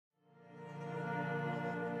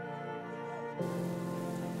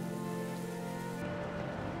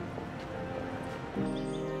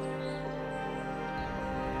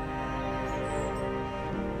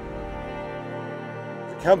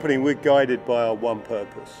As a company, we're guided by our one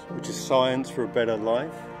purpose, which is science for a better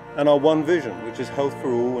life, and our one vision, which is health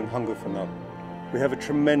for all and hunger for none. We have a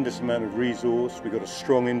tremendous amount of resource, we've got a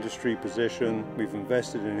strong industry position, we've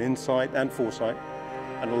invested in insight and foresight,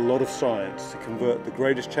 and a lot of science to convert the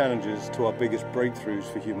greatest challenges to our biggest breakthroughs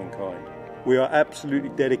for humankind. We are absolutely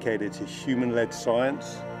dedicated to human-led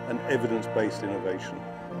science and evidence-based innovation.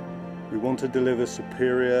 We want to deliver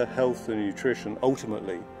superior health and nutrition,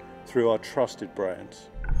 ultimately, through our trusted brands.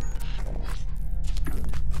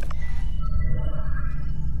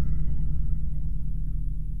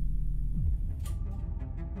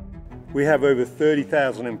 We have over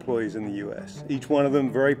 30,000 employees in the US, each one of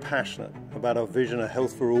them very passionate about our vision of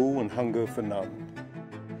health for all and hunger for none.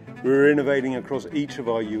 We're innovating across each of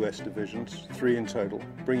our US divisions, 3 in total,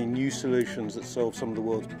 bringing new solutions that solve some of the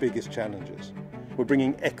world's biggest challenges. We're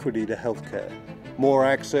bringing equity to healthcare, more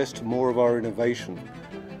access to more of our innovation,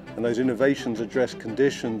 and those innovations address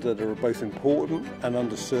conditions that are both important and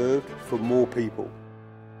underserved for more people.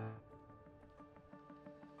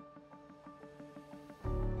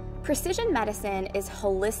 Precision medicine is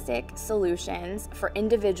holistic solutions for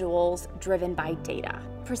individuals driven by data.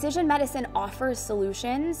 Precision medicine offers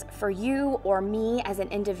solutions for you or me as an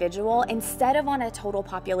individual instead of on a total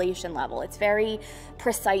population level. It's very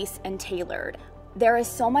precise and tailored. There is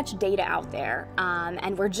so much data out there,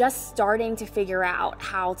 and we're just starting to figure out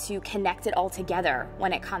how to connect it all together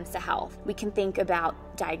when it comes to health. We can think about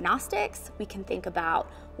diagnostics, we can think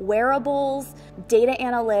about wearables, data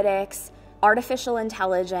analytics, artificial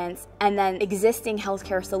intelligence, and then existing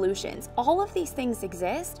healthcare solutions. All of these things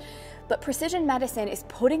exist, but precision medicine is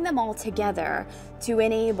putting them all together to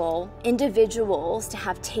enable individuals to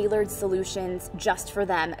have tailored solutions just for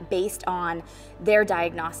them based on their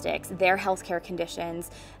diagnostics, their healthcare conditions,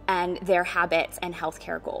 and their habits and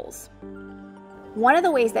healthcare goals. One of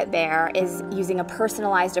the ways that Bayer is using a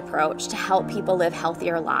personalized approach to help people live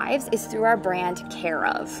healthier lives is through our brand Care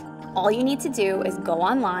Of. All you need to do is go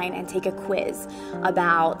online and take a quiz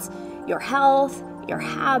about your health, your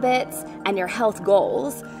habits, and your health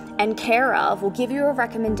goals, and Care Of will give you a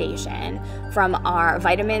recommendation from our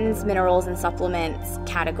vitamins, minerals, and supplements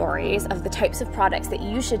categories of the types of products that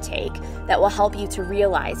you should take that will help you to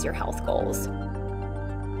realize your health goals.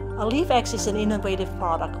 AleveX is an innovative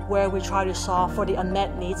product where we try to solve for the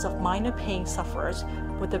unmet needs of minor pain sufferers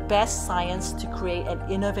with the best science to create an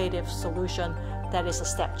innovative solution that is a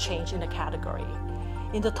step change in the category.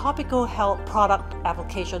 In the topical health product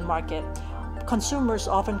application market, consumers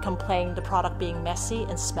often complain the product being messy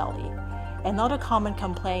and smelly. Another common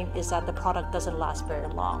complaint is that the product doesn't last very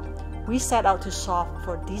long. We set out to solve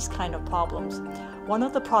for these kind of problems. One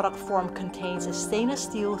of the product form contains a stainless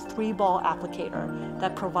steel 3-ball applicator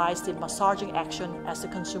that provides the massaging action as the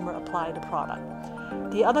consumer applies the product.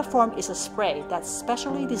 The other form is a spray that's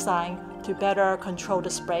specially designed to better control the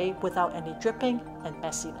spray without any dripping and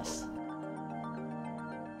messiness.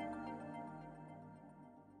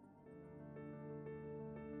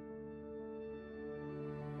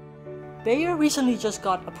 Bayer recently just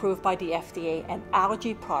got approved by the FDA an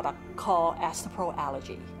allergy product called Astepro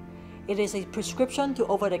Allergy. It is a prescription to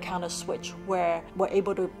over-the-counter switch where we're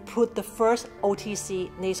able to put the first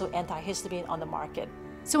OTC nasal antihistamine on the market.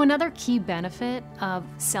 So another key benefit of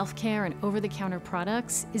self-care and over-the-counter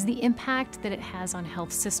products is the impact that it has on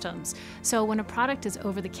health systems. So when a product is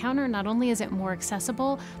over-the-counter, not only is it more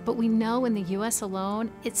accessible, but we know in the US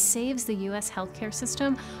alone, it saves the US healthcare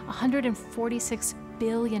system $146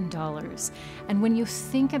 billion. And when you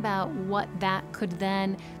think about what that could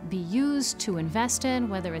then be used to invest in,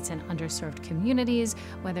 whether it's in underserved communities,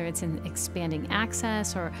 whether it's in expanding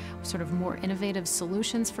access or sort of more innovative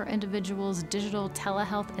solutions for individuals, digital,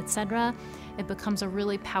 telehealth, etc., it becomes a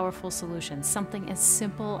really powerful solution, something as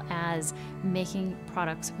simple as making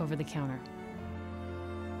products over the counter.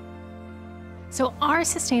 So our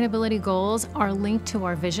sustainability goals are linked to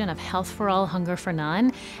our vision of health for all, hunger for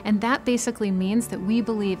none, and that basically means that we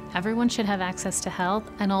believe everyone should have access to health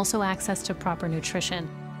and also access to proper nutrition.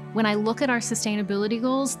 When I look at our sustainability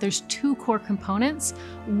goals, there's 2 core components.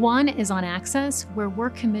 One is on access, where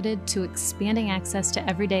we're committed to expanding access to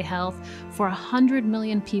everyday health for 100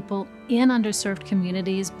 million people in underserved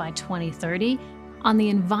communities by 2030. On the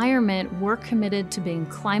environment, we're committed to being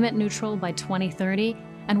climate neutral by 2030.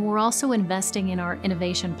 And we're also investing in our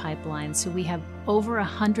innovation pipeline. So we have over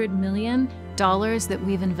 $100 million that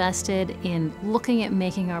we've invested in looking at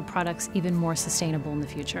making our products even more sustainable in the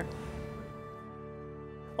future.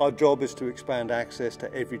 Our job is to expand access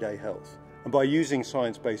to everyday health. And by using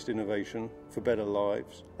science-based innovation for better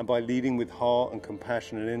lives, and by leading with heart and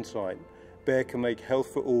compassion and insight, Bayer can make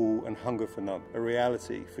health for all and hunger for none a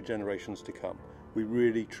reality for generations to come. We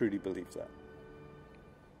really, truly believe that.